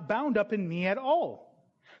worth is not bound up in me at all.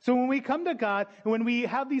 So when we come to God, and when we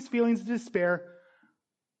have these feelings of despair,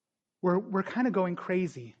 we're kind of going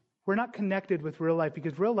crazy. We're not connected with real life,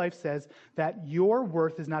 because real life says that your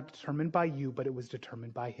worth is not determined by you, but it was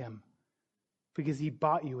determined by Him. Because He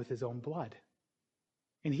bought you with His own blood.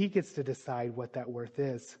 And He gets to decide what that worth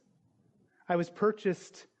is. I was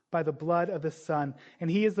purchased by the blood of the Son, and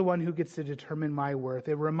He is the one who gets to determine my worth.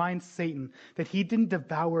 It reminds Satan that he didn't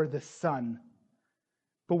devour the Son.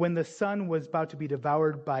 But when the Son was about to be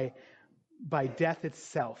devoured by death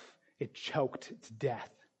itself, it choked to death.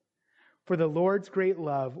 For the Lord's great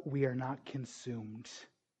love, we are not consumed.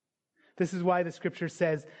 This is why the Scripture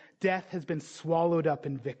says, death has been swallowed up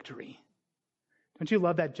in victory. Don't you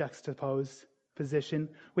love that juxtaposed position?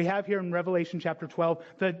 We have here in Revelation chapter 12,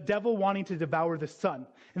 the devil wanting to devour the Son.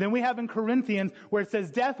 And then we have in Corinthians where it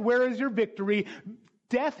says, death, where is your victory?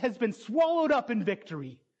 Death has been swallowed up in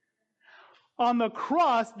victory. On the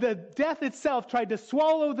cross, the death itself tried to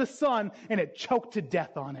swallow the Son, and it choked to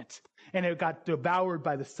death on it. And it got devoured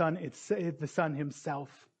by the Son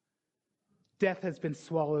Himself. Death has been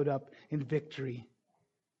swallowed up in victory.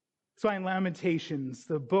 So in Lamentations,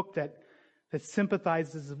 the book that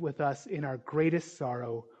sympathizes with us in our greatest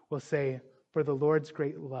sorrow, will say, for the Lord's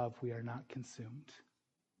great love, we are not consumed.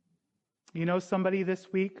 You know somebody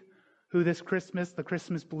this week who this Christmas, the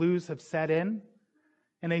Christmas blues have set in,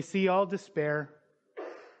 and they see all despair.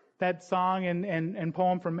 That song and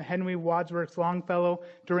poem from Henry Wadsworth Longfellow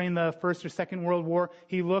during the First or Second World War,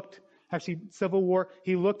 Civil War,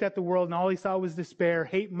 he looked at the world and all he saw was despair.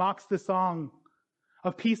 Hate mocks the song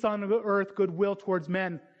of peace on earth, goodwill towards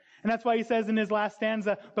men. And that's why he says in his last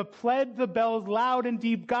stanza, but pled the bells loud and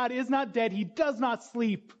deep, God is not dead, He does not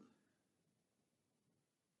sleep.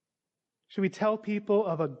 Should we tell people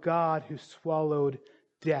of a God who swallowed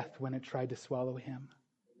death when it tried to swallow Him?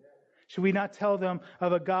 Should we not tell them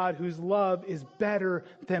of a God whose love is better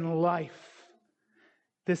than life?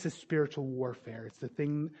 This is spiritual warfare. It's the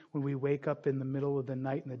thing when we wake up in the middle of the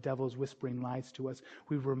night and the devil's whispering lies to us,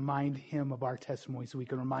 we remind him of our testimony so we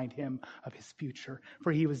can remind him of his future.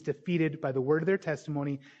 For he was defeated by the word of their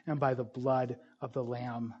testimony and by the blood of the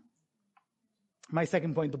Lamb. My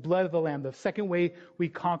second point, the blood of the Lamb. The second way we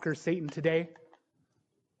conquer Satan today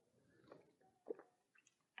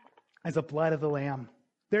is the blood of the Lamb.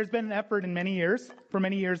 There's been an effort for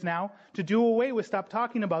many years now, to do away with, stop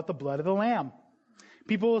talking about the blood of the Lamb.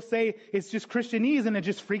 People will say it's just Christianese and it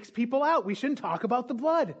just freaks people out. We shouldn't talk about the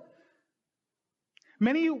blood.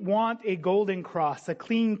 Many want a golden cross, a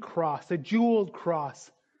clean cross, a jeweled cross.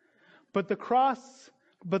 But the cross's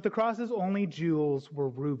only jewels were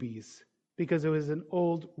rubies, because it was an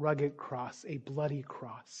old rugged cross, a bloody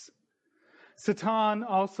cross. Satan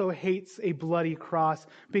also hates a bloody cross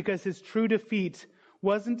because his true defeat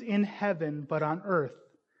wasn't in heaven but on earth.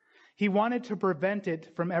 He wanted to prevent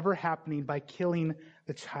it from ever happening by killing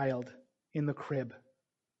the child in the crib.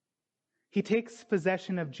 He takes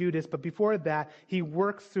possession of Judas, but before that, he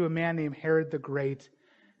works through a man named Herod the Great,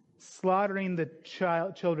 slaughtering the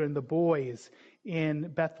children, the boys, in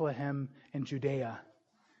Bethlehem and Judea.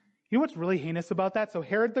 You know what's really heinous about that? So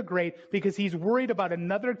Herod the Great, because he's worried about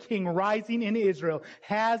another king rising in Israel,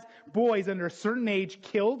 has boys under a certain age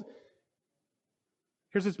killed.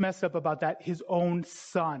 Here's what's messed up about that. His own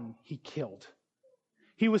son he killed.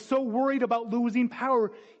 He was so worried about losing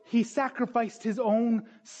power, he sacrificed his own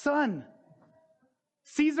son.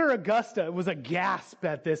 Caesar Augusta was aghast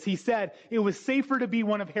at this. He said it was safer to be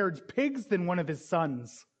one of Herod's pigs than one of his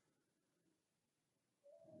sons.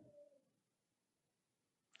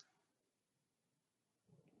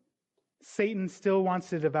 Satan still wants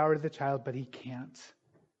to devour the child, but he can't.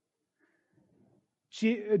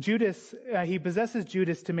 Judas, he possesses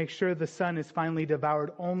Judas to make sure the Son is finally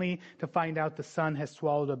devoured, only to find out the Son has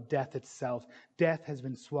swallowed up death itself. Death has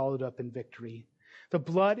been swallowed up in victory. The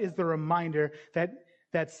blood is the reminder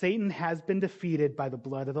that Satan has been defeated by the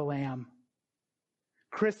blood of the Lamb.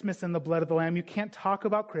 Christmas and the blood of the Lamb. You can't talk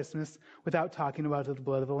about Christmas without talking about the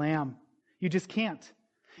blood of the Lamb. You just can't.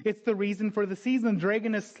 It's the reason for the season. The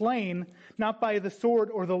dragon is slain, not by the sword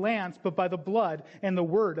or the lance, but by the blood and the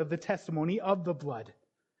word of the testimony of the blood.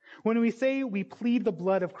 When we say we plead the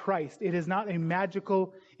blood of Christ, it is not a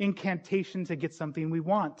magical incantation to get something we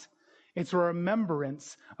want. It's a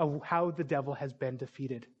remembrance of how the devil has been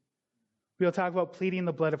defeated. We'll talk about pleading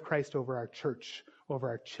the blood of Christ over our church, over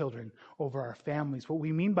our children, over our families. What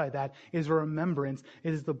we mean by that is a remembrance.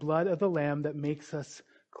 It is the blood of the Lamb that makes us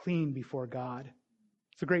clean before God.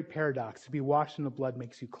 It's a great paradox. To be washed in the blood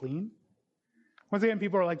makes you clean. Once again,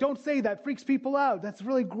 people are like, don't say that, freaks people out. That's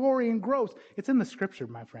really gory and gross. It's in the scripture,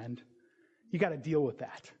 my friend. You got to deal with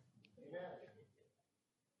that. Amen.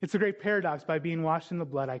 It's a great paradox. By being washed in the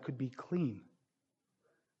blood, I could be clean.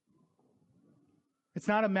 It's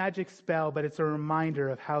not a magic spell, but it's a reminder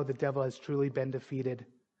of how the devil has truly been defeated.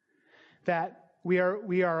 That we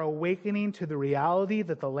are awakening to the reality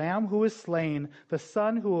that the Lamb who is slain, the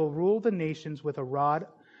Son who will rule the nations with a rod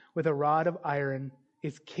of iron,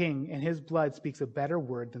 is king, and his blood speaks a better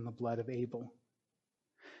word than the blood of Abel.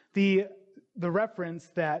 The reference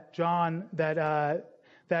that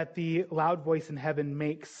that the loud voice in heaven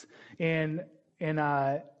makes in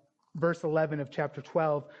verse 11 of chapter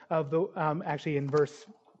 12 of the actually in verse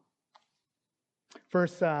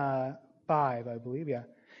 5, I believe, yeah.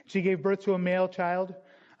 She gave birth to a male child,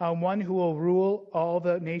 one who will rule all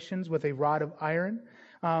the nations with a rod of iron.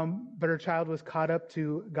 But her child was caught up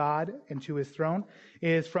to God and to his throne,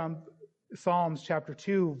 is from Psalms chapter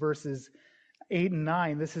 2, verses 8 and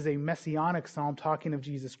 9. This is a messianic psalm talking of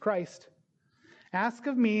Jesus Christ. Ask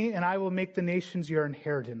of me, and I will make the nations your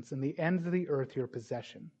inheritance, and the ends of the earth your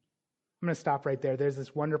possession. I'm going to stop right there. There's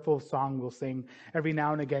this wonderful song we'll sing every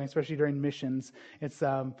now and again, especially during missions. It's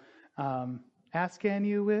ask and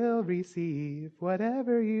you will receive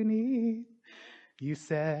whatever you need. You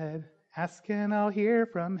said, ask and I'll hear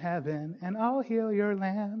from heaven, and I'll heal your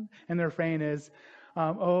land. And the refrain is,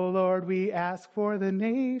 oh Lord, we ask for the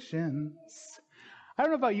nations. I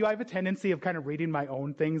don't know about you, I have a tendency of kind of reading my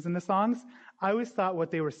own things in the songs. I always thought what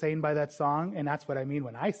they were saying by that song, and that's what I mean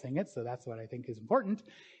when I sing it, so that's what I think is important,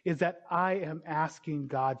 is that I am asking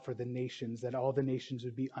God for the nations, that all the nations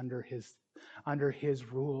would be under his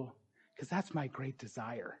rule, because that's my great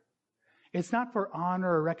desire. It's not for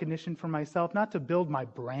honor or recognition for myself, not to build my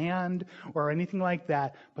brand or anything like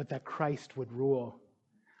that, but that Christ would rule.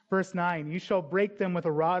 Verse 9, you shall break them with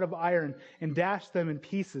a rod of iron and dash them in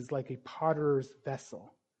pieces like a potter's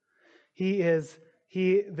vessel.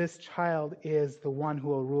 This child is the one who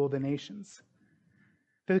will rule the nations.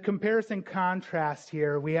 The comparison contrast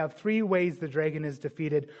here, we have three ways the dragon is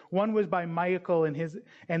defeated. One was by Michael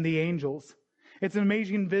and the angels. It's an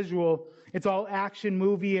amazing visual. It's all action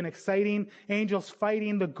movie and exciting. Angels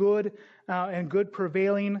fighting the good and good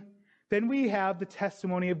prevailing. Then we have the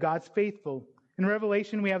testimony of God's faithful. In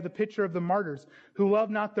Revelation, we have the picture of the martyrs who love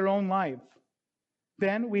not their own life.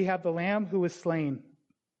 Then we have the Lamb who was slain.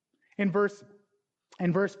 In verse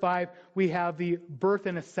 5, we have the birth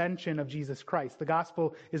and ascension of Jesus Christ. The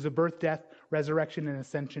gospel is the birth, death, resurrection, and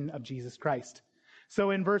ascension of Jesus Christ. So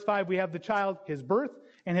in verse 5, we have the child, his birth,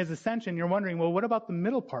 and his ascension. You're wondering, well, what about the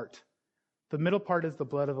middle part? The middle part is the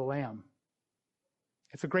blood of the Lamb.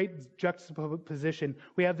 It's a great juxtaposition.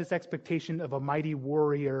 We have this expectation of a mighty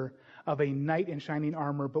warrior, of a knight in shining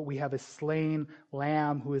armor, but we have a slain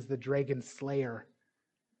lamb who is the dragon slayer.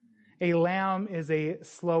 A lamb is a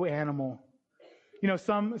slow animal. You know,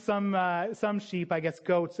 some sheep, I guess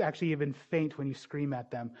goats, actually even faint when you scream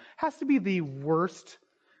at them. Has to be the worst,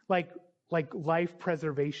 like life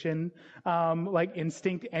preservation,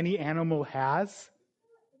 instinct any animal has.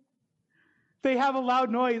 They have a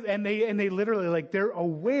loud noise, and they literally, they're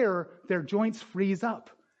aware their joints freeze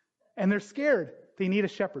up, and they're scared. They need a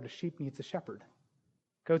shepherd. A sheep needs a shepherd.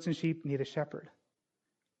 Goats and sheep need a shepherd.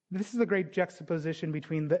 This is a great juxtaposition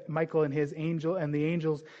between Michael and his angel, and the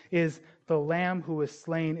angels is the lamb who was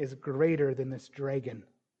slain is greater than this dragon.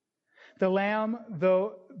 This lamb,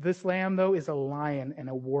 though, is a lion and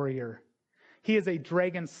a warrior. He is a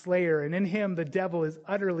dragon slayer, and in him the devil is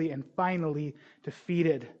utterly and finally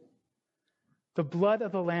defeated. The blood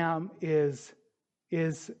of the Lamb is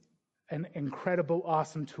an incredible,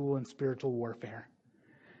 awesome tool in spiritual warfare.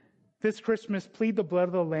 This Christmas, plead the blood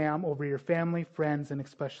of the Lamb over your family, friends, and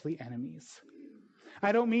especially enemies.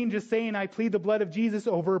 I don't mean just saying I plead the blood of Jesus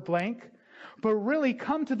over blank. but really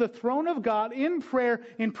come to the throne of God in prayer,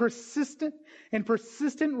 in persistent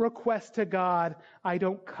request to God. I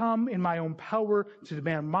don't come in my own power to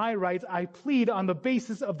demand my rights. I plead on the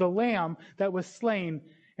basis of the Lamb that was slain,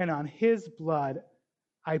 and on his blood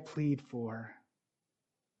I plead for.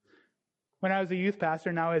 When I was a youth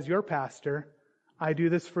pastor, now as your pastor, I do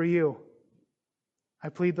this for you. I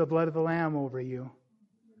plead the blood of the Lamb over you.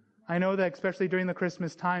 I know that especially during the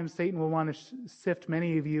Christmas time, Satan will want to sift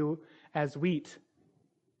many of you as wheat.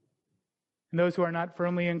 And those who are not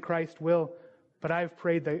firmly in Christ will. But I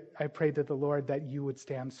prayed that the Lord, that you would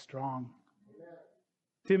stand strong. Amen.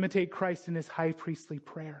 To imitate Christ in his high priestly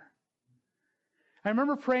prayer. I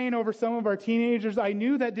remember praying over some of our teenagers I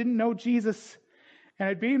knew that didn't know Jesus. And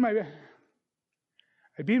I'd be in my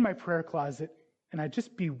prayer closet. And I'd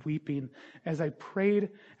just be weeping as I prayed,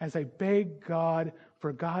 as I begged God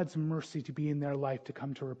for God's mercy to be in their life, to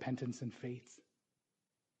come to repentance and faith.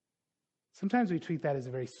 Sometimes we treat that as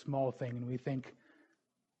a very small thing, and we think,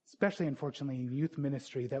 especially unfortunately in youth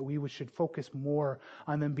ministry, that we should focus more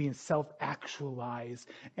on them being self-actualized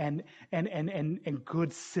and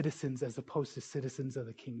good citizens as opposed to citizens of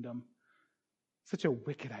the kingdom. Such a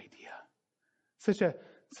wicked idea.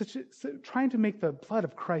 Trying to make the blood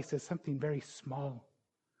of Christ as something very small.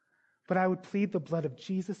 But I would plead the blood of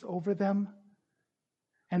Jesus over them.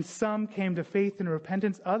 And some came to faith and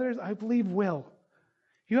repentance. Others, I believe, will.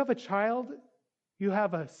 You have a child, you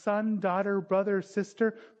have a son, daughter, brother,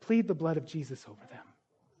 sister, plead the blood of Jesus over them.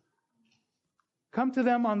 Come to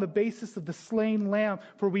them on the basis of the slain Lamb,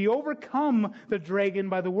 for we overcome the dragon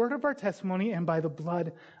by the word of our testimony and by the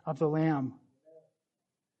blood of the Lamb.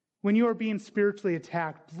 When you are being spiritually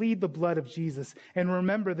attacked, plead the blood of Jesus. And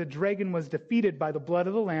remember, the dragon was defeated by the blood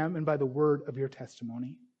of the Lamb and by the word of your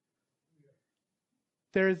testimony.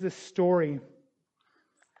 There is this story.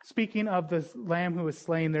 Speaking of the Lamb who was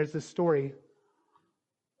slain, there's this story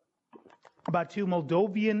about two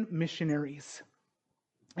Moldovan missionaries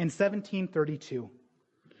in 1732.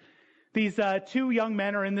 These two young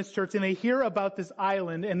men are in this church, and they hear about this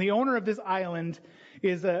island, and the owner of this island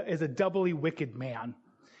is a doubly wicked man.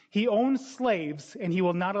 He owns slaves, and he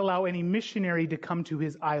will not allow any missionary to come to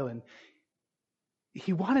his island.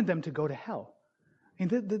 He wanted them to go to hell. And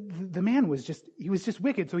the man was just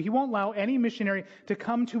wicked. So he won't allow any missionary to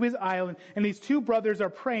come to his island. And these two brothers are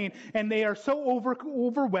praying, and they are so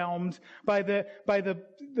overwhelmed by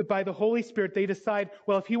the Holy Spirit, they decide,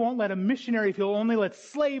 well, if he won't let a missionary, if he'll only let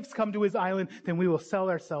slaves come to his island, then we will sell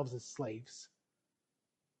ourselves as slaves.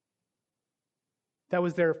 That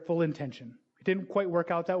was their full intention. It didn't quite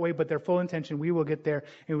work out that way, but their full intention, we will get there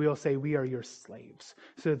and we will say, we are your slaves,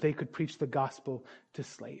 so that they could preach the gospel to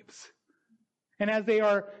slaves. And as they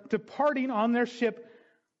are departing on their ship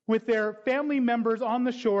with their family members on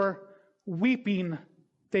the shore, weeping,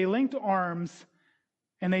 they linked arms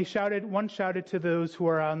and one shouted to those who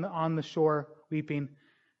are on the shore weeping,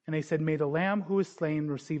 and they said, may the Lamb who was slain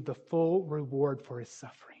receive the full reward for his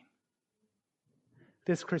suffering.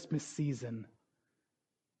 This Christmas season,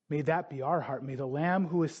 may that be our heart. May the Lamb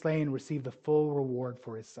who is slain receive the full reward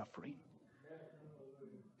for his suffering.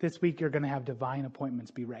 This week you're going to have divine appointments.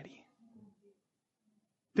 Be ready.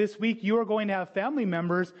 This week you are going to have family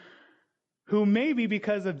members who maybe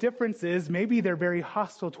because of differences, maybe they're very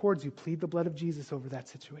hostile towards you. Plead the blood of Jesus over that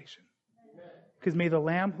situation. Because may the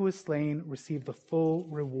Lamb who is slain receive the full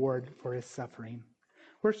reward for his suffering.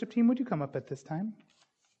 Worship team, would you come up at this time?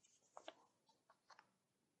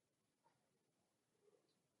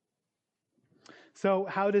 So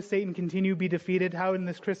how does Satan continue to be defeated? How in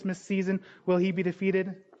this Christmas season will he be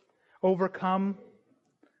defeated? Overcome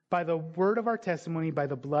by the word of our testimony, by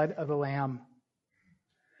the blood of the Lamb.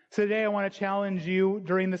 So today I want to challenge you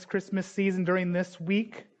during this Christmas season, during this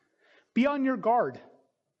week, be on your guard.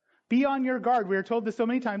 Be on your guard. We are told this so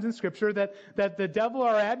many times in Scripture that the devil,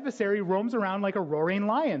 our adversary, roams around like a roaring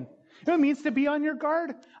lion. You know what it means to be on your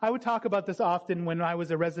guard? I would talk about this often when I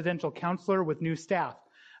was a residential counselor with new staff.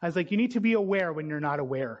 I was like, you need to be aware when you're not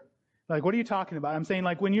aware. Like, what are you talking about? I'm saying,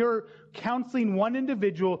 like, when you're counseling one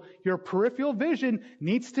individual, your peripheral vision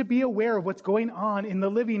needs to be aware of what's going on in the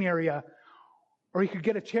living area, or you could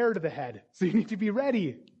get a chair to the head. So you need to be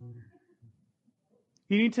ready.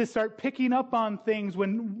 You need to start picking up on things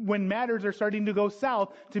when matters are starting to go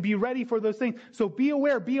south, to be ready for those things. So be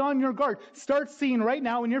aware, be on your guard. Start seeing right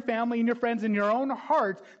now in your family, in your friends, in your own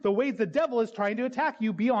heart, the ways the devil is trying to attack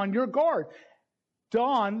you. Be on your guard.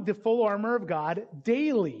 Don the full armor of God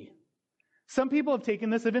daily. Some people have taken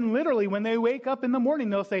this even literally. When they wake up in the morning,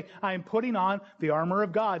 they'll say, I'm putting on the armor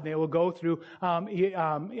of God. And they will go through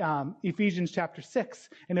Ephesians chapter 6,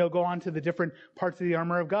 and they'll go on to the different parts of the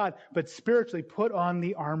armor of God. But spiritually, put on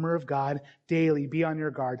the armor of God daily. Be on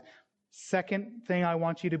your guard. Second thing I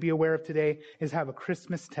want you to be aware of today is have a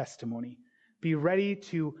Christmas testimony. Be ready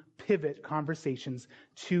to pivot conversations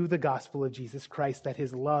to the gospel of Jesus Christ, that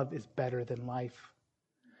his love is better than life.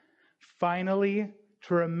 Finally,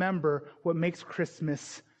 to remember what makes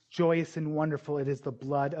Christmas joyous and wonderful. It is the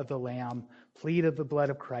blood of the Lamb. Plead of the blood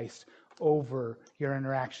of Christ over your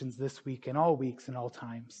interactions this week and all weeks and all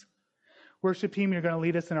times. Worship team, you're going to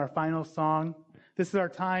lead us in our final song. This is our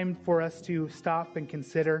time for us to stop and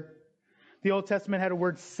consider. The Old Testament had a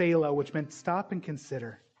word Selah, which meant stop and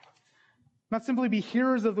consider. Not simply be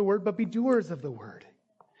hearers of the word, but be doers of the word.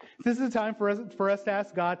 This is a time for us to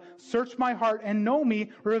ask God, search my heart and know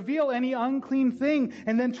me, reveal any unclean thing,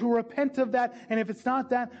 and then to repent of that. And if it's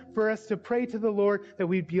not that, for us to pray to the Lord that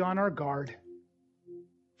we'd be on our guard.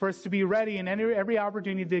 For us to be ready in every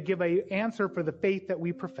opportunity to give an answer for the faith that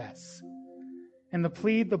we profess. And to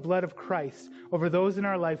plead the blood of Christ over those in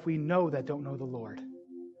our life we know that don't know the Lord.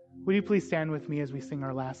 Would you please stand with me as we sing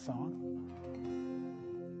our last song?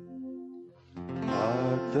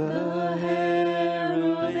 Hark the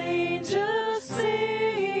herald angels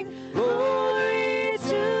sing, glory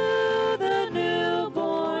to the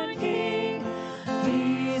newborn King.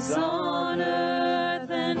 Peace on earth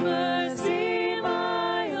and mercy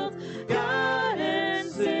mild, God and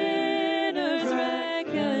sinners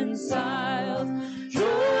reconciled.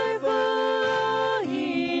 Joyful all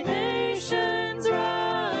ye nations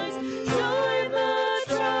rise, join the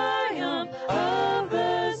triumph of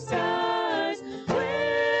the skies.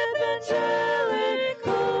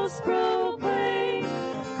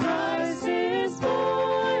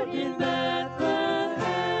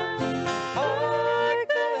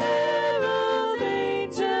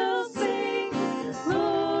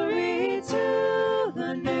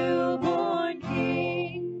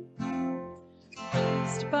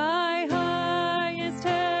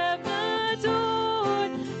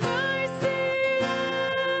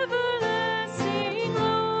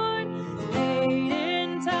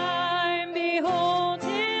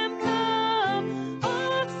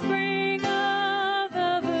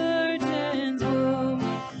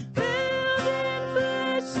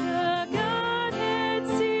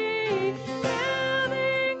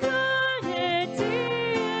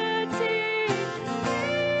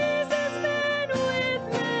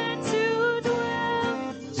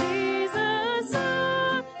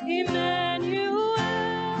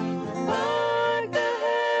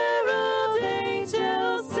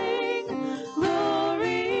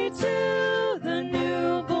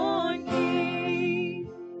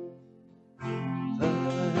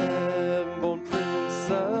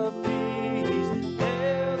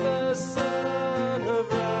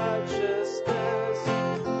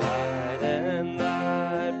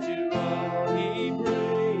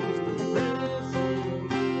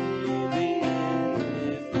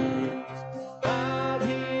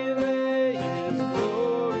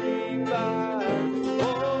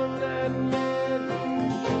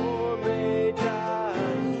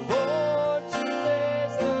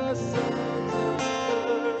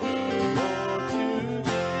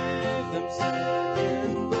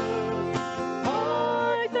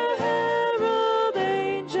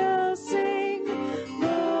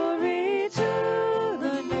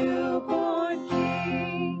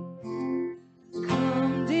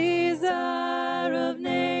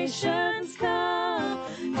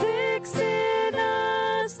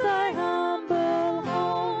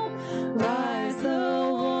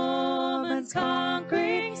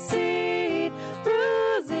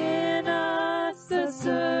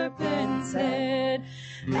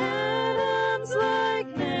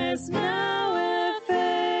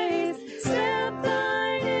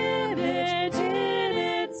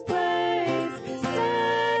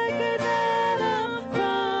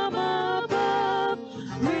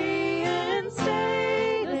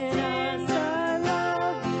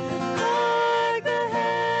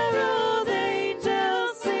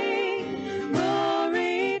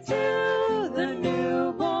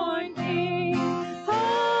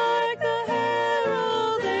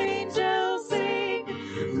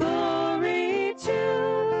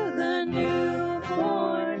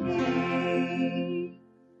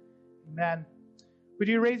 Amen. Would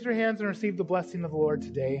you raise your hands and receive the blessing of the Lord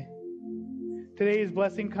today? Today's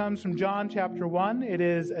blessing comes from John chapter 1. It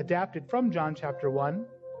is adapted from John chapter 1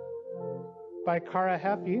 by Cara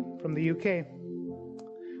Heffy from the UK.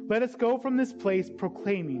 Let us go from this place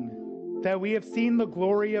proclaiming that we have seen the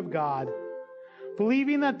glory of God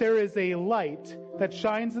believing that there is a light that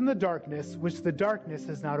shines in the darkness, which the darkness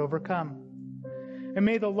has not overcome. And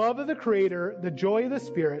may the love of the Creator, the joy of the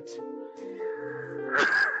Spirit,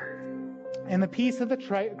 and the peace of the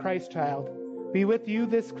Christ child be with you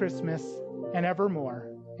this Christmas and evermore.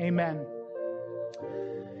 Amen.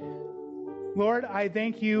 Lord, I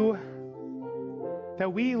thank you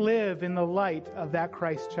that we live in the light of that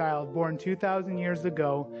Christ child born 2,000 years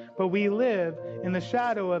ago, but we live in the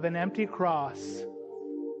shadow of an empty cross.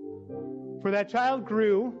 For that child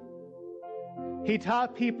grew, he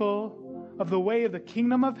taught people of the way of the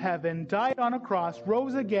kingdom of heaven, died on a cross,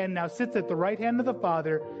 rose again, now sits at the right hand of the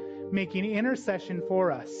Father, making intercession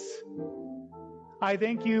for us. I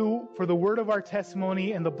thank you for the word of our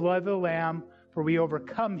testimony and the blood of the Lamb, for we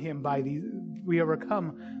overcome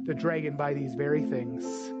the dragon by these very things.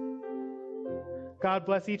 God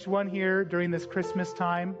bless each one here during this Christmas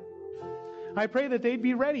time. I pray that they'd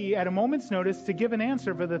be ready at a moment's notice to give an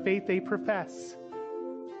answer for the faith they profess,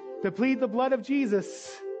 to plead the blood of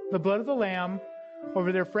Jesus, the blood of the Lamb,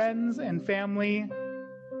 over their friends and family,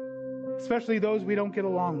 especially those we don't get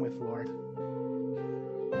along with, Lord.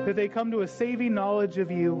 That they come to a saving knowledge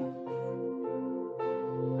of you.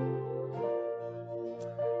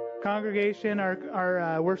 Congregation,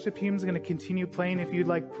 our worship team is going to continue playing. If you'd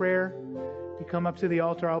like prayer, you come up to the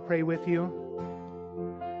altar, I'll pray with you.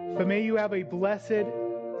 But may you have a blessed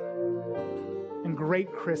and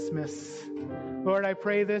great Christmas. Lord, I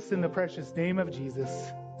pray this in the precious name of Jesus.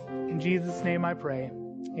 In Jesus' name I pray.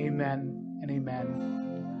 Amen and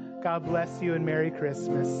amen. God bless you and Merry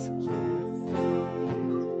Christmas.